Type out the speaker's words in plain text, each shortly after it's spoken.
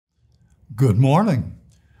Good morning.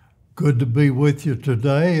 Good to be with you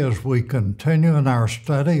today as we continue in our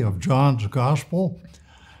study of John's Gospel.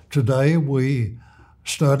 Today we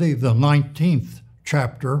study the 19th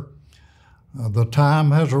chapter. The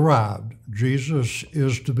time has arrived. Jesus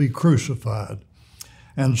is to be crucified.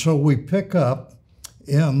 And so we pick up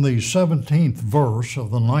in the 17th verse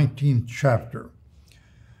of the 19th chapter.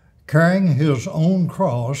 Carrying his own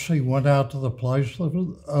cross, he went out to the place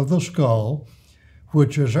of the skull,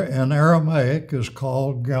 which is in Aramaic is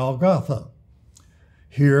called Golgotha.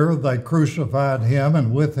 Here they crucified him,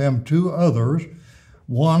 and with him two others,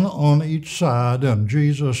 one on each side and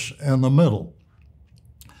Jesus in the middle.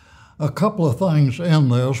 A couple of things in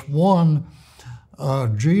this. One,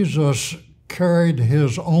 Jesus carried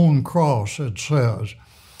his own cross, it says.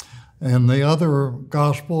 In the other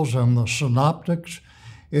Gospels and the Synoptics,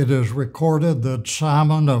 it is recorded that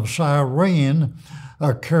Simon of Cyrene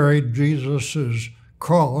carried Jesus's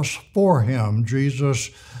cross for him, Jesus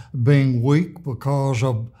being weak because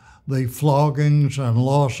of the floggings and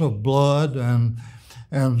loss of blood, and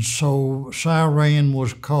so Simon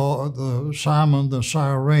the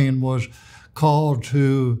Cyrene was called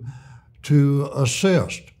to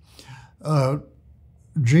assist.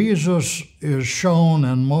 Jesus is shown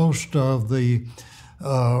in most of the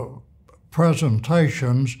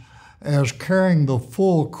presentations as carrying the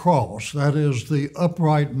full cross, that is the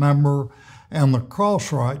upright member and the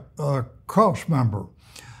cross member.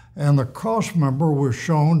 And the cross member was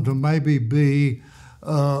shown to maybe be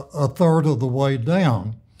a third of the way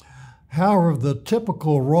down. However, the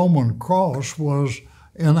typical Roman cross was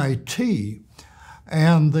in a T,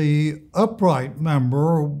 and the upright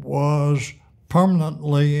member was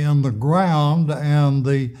permanently in the ground, and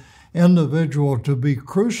the individual to be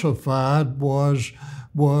crucified was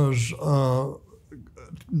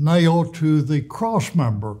nailed to the cross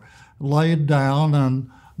member, laid down and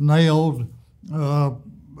nailed in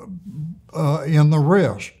the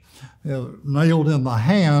wrist. Nailed in the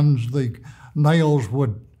hands, the nails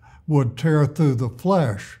would tear through the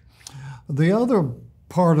flesh. The other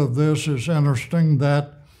part of this is interesting,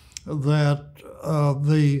 that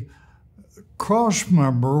the cross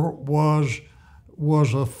member was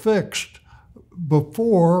affixed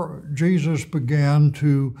before Jesus began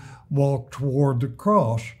to walk toward the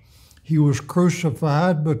cross. He was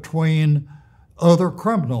crucified between other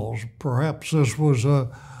criminals. Perhaps this was a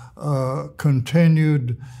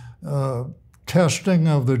continued testing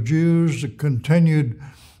of the Jews, a continued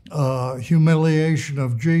humiliation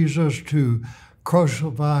of Jesus to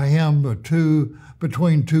crucify him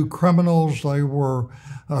between two criminals. They were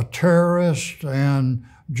terrorists, and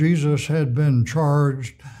Jesus had been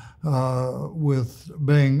charged with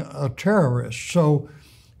being a terrorist. So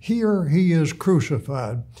here he is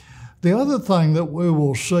crucified. The other thing that we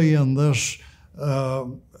will see in this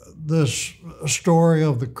story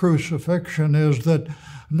of the crucifixion is that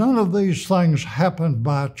none of these things happened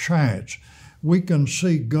by chance. We can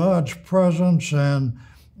see God's presence and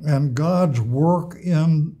God's work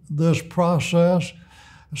in this process.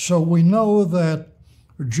 So we know that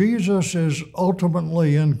Jesus is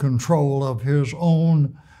ultimately in control of his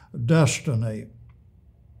own destiny.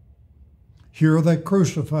 Here they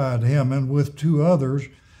crucified him, and with two others,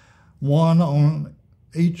 one on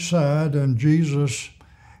each side and Jesus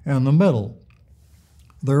in the middle.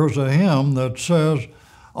 There's a hymn that says,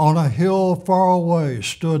 "On a hill far away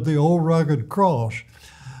stood the old rugged cross."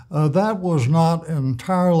 That was not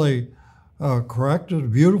entirely correct. It's a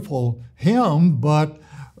beautiful hymn, but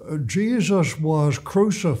Jesus was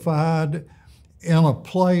crucified in a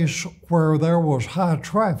place where there was high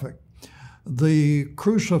traffic. The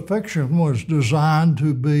crucifixion was designed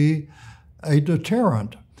to be a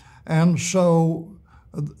deterrent. And so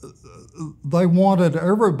they wanted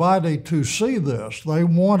everybody to see this. They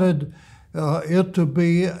wanted it to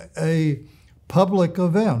be a public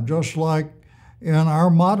event, just like in our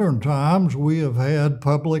modern times we have had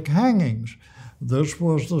public hangings. This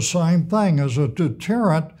was the same thing, as a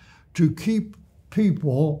deterrent to keep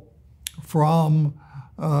people from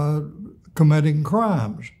committing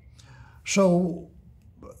crimes. So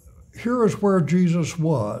here is where Jesus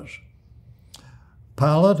was.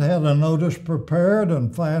 Pilate had a notice prepared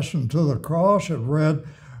and fastened to the cross. It read,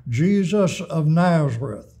 "Jesus of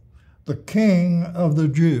Nazareth, the King of the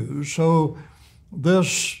Jews." So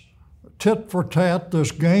this tit for tat,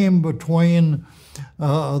 this game between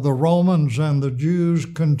the Romans and the Jews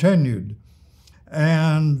continued.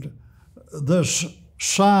 And this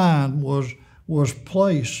sign was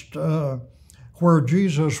placed where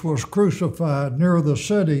Jesus was crucified near the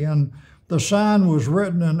city, and the sign was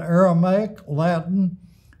written in Aramaic, Latin,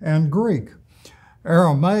 and Greek.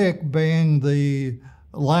 Aramaic being the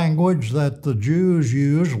language that the Jews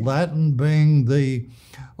used, Latin being the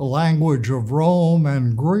language of Rome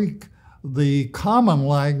and Greek the common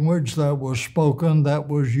language that was spoken, that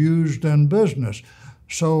was used in business.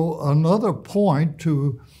 So another point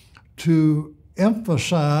to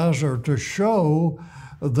emphasize or to show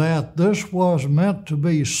that this was meant to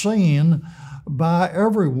be seen by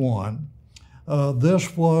everyone.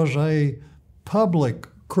 This was a public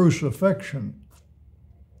crucifixion.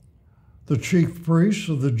 The chief priests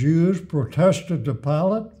of the Jews protested to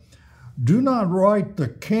Pilate, "Do not write the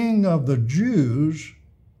King of the Jews,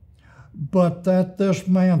 but that this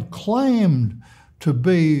man claimed to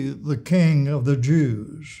be the King of the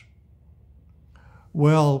Jews."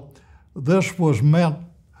 Well, this was meant,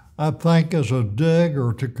 I think, as a dig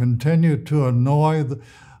or to continue to annoy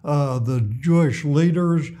the Jewish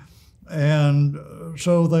leaders. And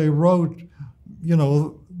so they wrote,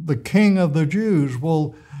 the King of the Jews.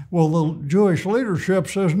 Well, the Jewish leadership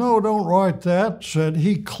says, no, don't write that. Said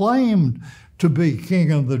he claimed to be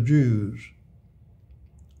King of the Jews.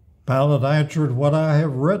 Pilate answered, "What I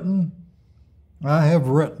have written, I have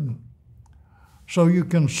written." So you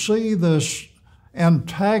can see this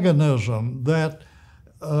antagonism that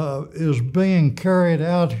is being carried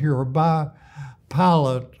out here by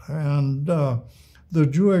Pilate, and the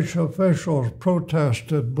Jewish officials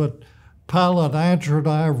protested, but Pilate answered,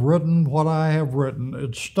 "I have written what I have written.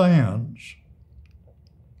 It stands."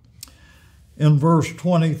 In verse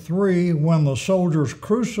 23, when the soldiers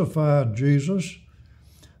crucified Jesus,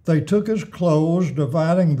 they took his clothes,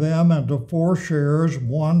 dividing them into 4 shares,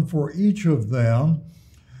 one for each of them,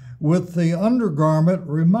 with the undergarment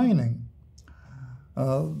remaining.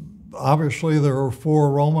 Obviously, there were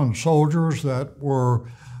 4 Roman soldiers that were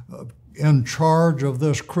in charge of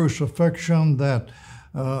this crucifixion, that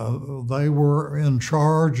they were in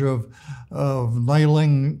charge of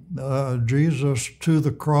nailing Jesus to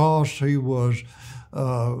the cross. They were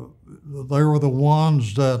the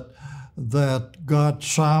ones that got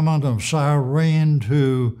Simon of Cyrene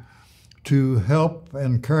to help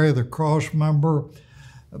and carry the cross member.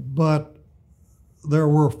 But there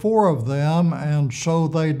were 4 of them, and so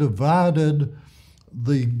they divided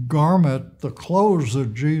the garment, the clothes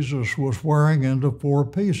that Jesus was wearing, into 4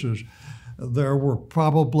 pieces. There were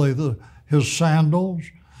probably his sandals,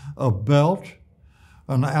 a belt,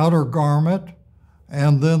 an outer garment,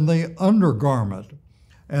 and then the undergarment.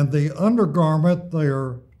 And the undergarment they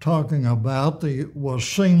are talking about was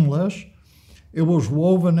seamless. It was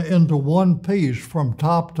woven into one piece from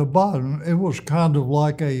top to bottom. It was kind of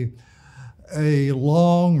like a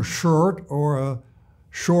long shirt or a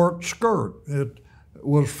short skirt. It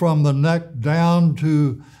was from the neck down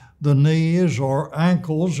to the knees or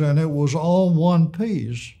ankles, and it was all one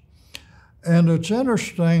piece. And it's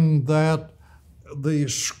interesting that the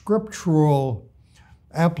scriptural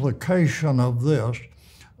application of this,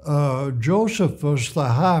 Josephus, the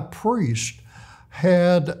high priest,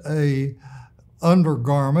 had a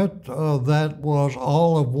undergarment that was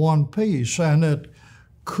all of one piece, and it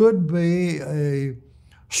could be a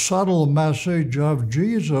subtle message of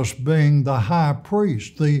Jesus being the high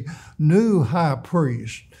priest, the new high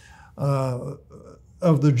priest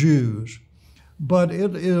of the Jews. But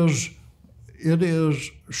it is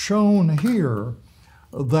shown here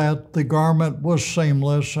that the garment was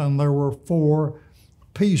seamless and there were 4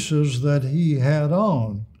 pieces that he had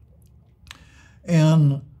on.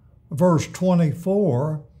 In verse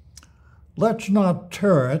 24, "Let's not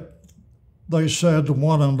tear it," they said to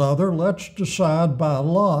one another. "Let's decide by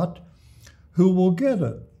lot who will get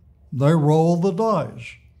it." They rolled the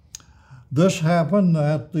dice. This happened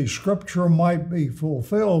that the scripture might be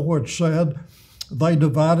fulfilled, which said, "They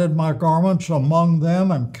divided my garments among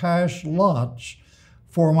them and cast lots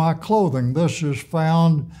for my clothing." This is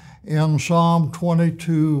found in Psalm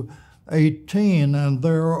 22:18, and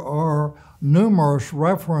there are numerous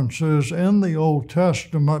references in the Old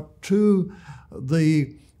Testament to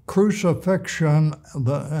the crucifixion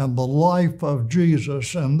and the life of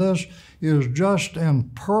Jesus, and this is just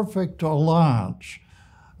in perfect alliance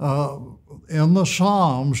in the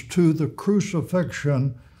Psalms to the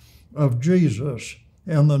crucifixion of Jesus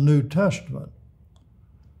in the New Testament.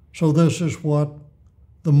 So this is what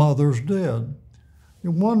the mothers did. You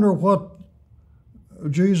wonder what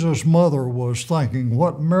Jesus' mother was thinking,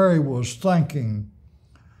 what Mary was thinking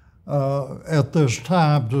at this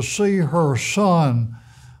time, to see her son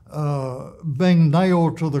being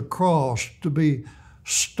nailed to the cross, to be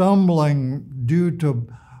stumbling due to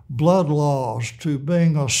blood loss, to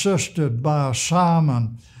being assisted by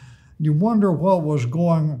Simon. You wonder what was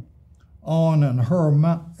going on in her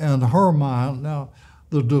mind. Now,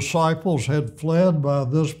 the disciples had fled by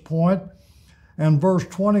this point, And verse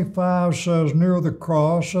 25 says, near the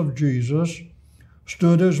cross of Jesus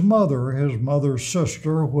stood his mother's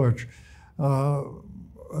sister,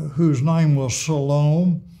 whose name was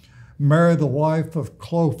Salome, Mary, the wife of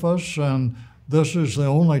Clopas, and this is the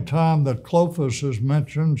only time that Clopas is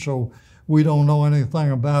mentioned, so we don't know anything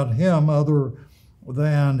about him other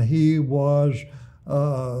than he was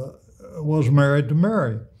married to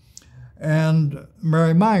Mary. And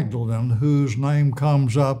Mary Magdalene, whose name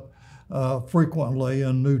comes up frequently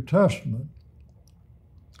in New Testament.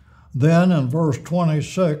 Then in verse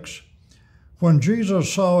 26, when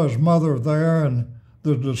Jesus saw his mother there and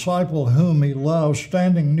the disciple whom he loved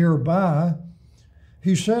standing nearby,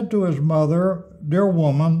 he said to his mother, dear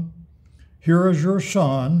woman, here is your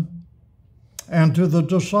son, and to the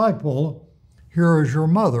disciple, here is your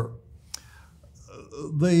mother.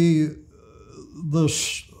 The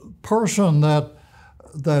person that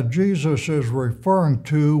Jesus is referring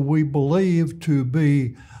to, we believe to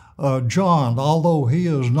be John, although he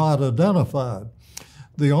is not identified.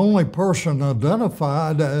 The only person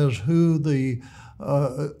identified as who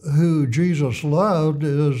Jesus loved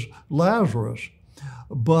is Lazarus,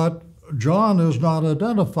 but John is not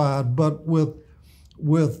identified. But with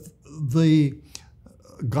the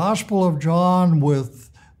Gospel of John, with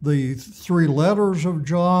the 3 letters of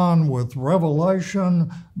John, with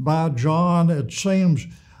Revelation by John, it seems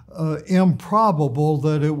improbable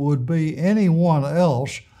that it would be anyone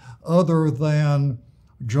else other than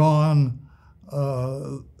John,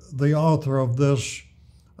 the author of this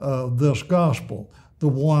gospel, the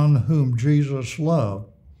one whom Jesus loved.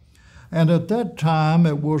 And at that time,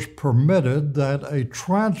 it was permitted that a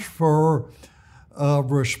transfer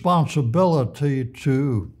of responsibility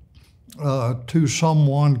to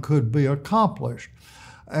someone could be accomplished.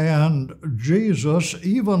 And Jesus,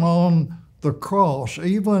 even on the cross,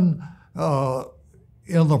 even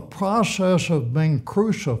in the process of being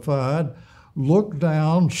crucified, looked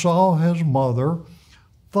down, saw his mother,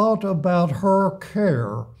 thought about her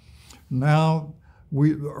care. Now,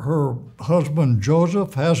 her husband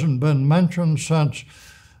Joseph hasn't been mentioned since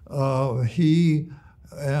he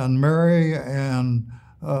and Mary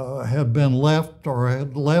had been left, or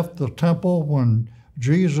had left the temple when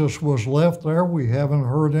Jesus was left there. We haven't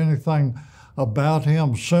heard anything about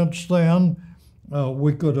him since then.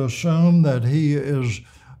 We could assume that he is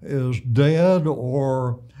dead,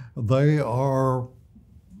 or they are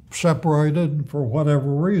separated for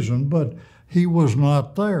whatever reason, but he was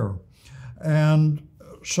not there. And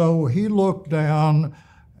so he looked down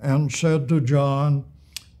and said to John,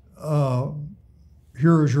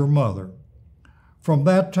 here is your mother. From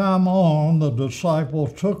that time on, the disciple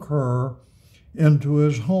took her into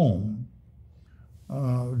his home.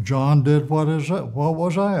 John did what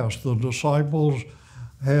was asked. The disciples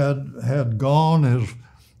had gone. His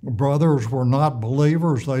brothers were not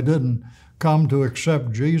believers. They didn't come to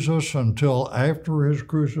accept Jesus until after his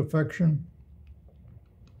crucifixion.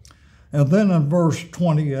 And then in verse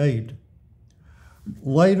 28,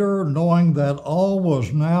 later, knowing that all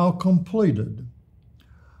was now completed,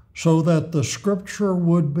 so that the scripture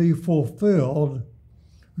would be fulfilled,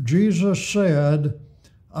 Jesus said,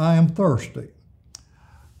 I am thirsty.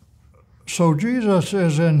 So Jesus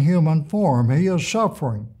is in human form. He is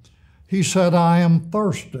suffering. He said, I am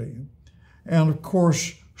thirsty. And of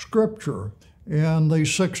course, scripture in the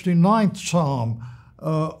 69th Psalm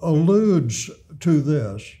alludes to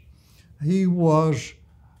this. He was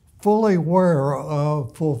fully aware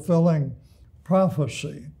of fulfilling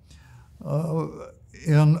prophecy.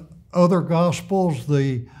 In other Gospels,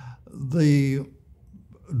 the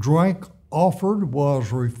drink offered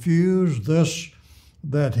was refused. This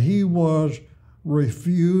that he was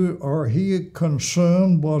refused, or he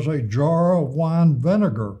consumed, was a jar of wine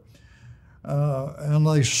vinegar. And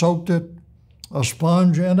they soaked a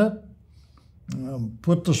sponge in it,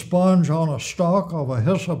 put the sponge on a stalk of a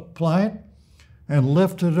hyssop plant, and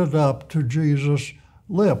lifted it up to Jesus'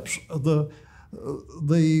 lips. The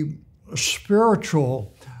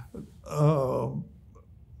spiritual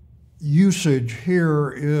usage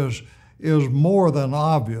here is more than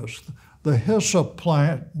obvious. The hyssop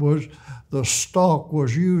plant the stalk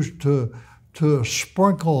was used to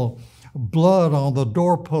sprinkle blood on the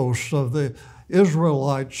doorposts of the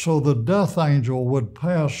Israelites so the death angel would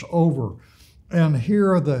pass over. And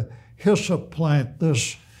here the hyssop plant,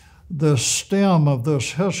 the stem of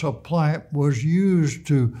this hyssop plant was used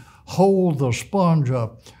to hold the sponge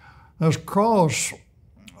up. This cross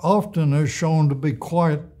often is shown to be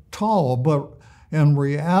quite tall, but in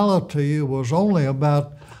reality it was only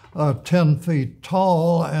about 10 feet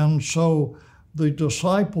tall, and so the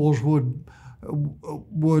disciples would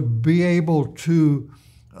be able to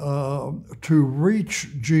to reach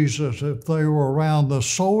Jesus if they were around. The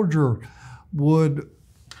soldier would,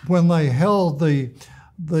 when they held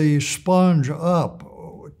the sponge up,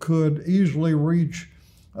 could easily reach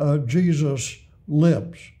Jesus'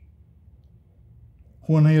 lips.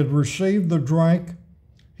 When he had received the drink,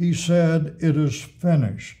 he said, "It is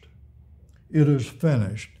finished. It is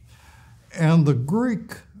finished." And the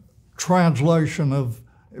Greek translation of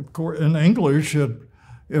course, in English, it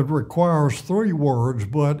requires 3 words,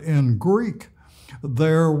 but in Greek,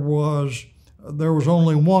 there was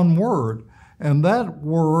only 1 word, and that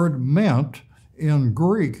word meant, in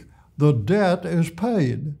Greek, the debt is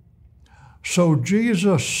paid. So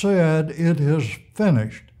Jesus said, "It is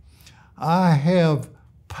finished. I have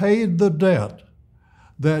paid the debt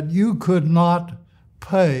that you could not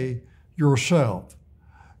pay yourself.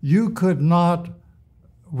 You could not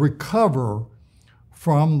recover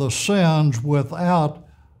from the sins without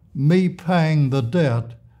me paying the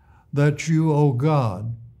debt that you owe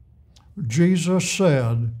God." Jesus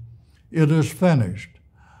said, "It is finished.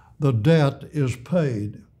 The debt is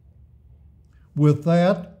paid." With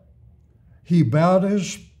that, he bowed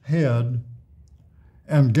his head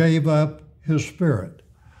and gave up his spirit.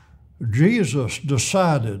 Jesus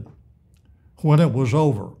decided when it was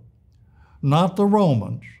over, not the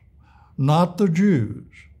Romans, not the Jews.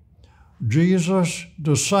 Jesus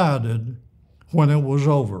decided when it was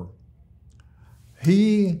over.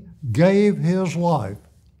 He gave his life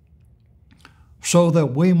so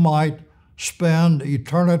that we might spend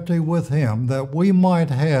eternity with him, that we might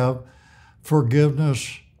have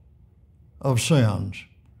forgiveness of sins.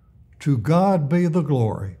 To God be the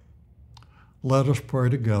glory. Let us pray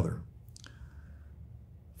together.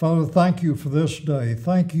 Father, thank you for this day.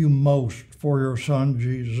 Thank you most for your Son,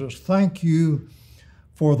 Jesus. Thank you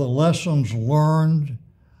for the lessons learned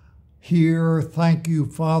here. Thank you,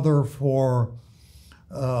 Father, for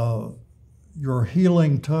your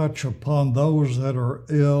healing touch upon those that are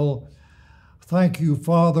ill. Thank you,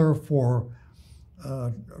 Father, for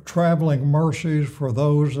traveling mercies for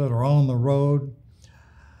those that are on the road.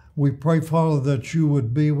 We pray, Father, that you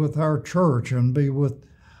would be with our church and be with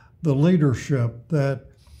the leadership, that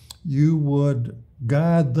you would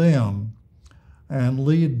guide them and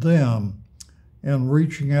lead them in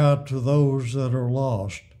reaching out to those that are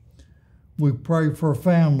lost. We pray for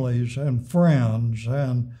families and friends,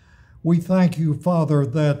 and we thank you, Father,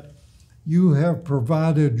 that you have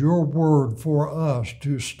provided your word for us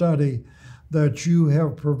to study, that you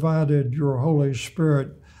have provided your Holy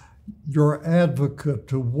Spirit, your advocate,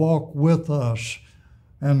 to walk with us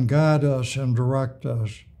and guide us and direct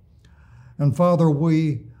us. And Father,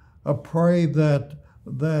 we pray that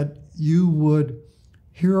you would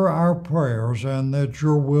hear our prayers and that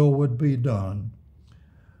your will would be done.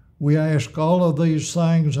 We ask all of these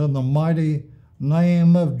things in the mighty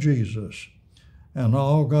name of Jesus. And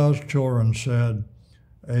all God's children said,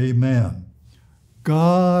 Amen.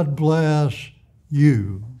 God bless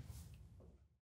you.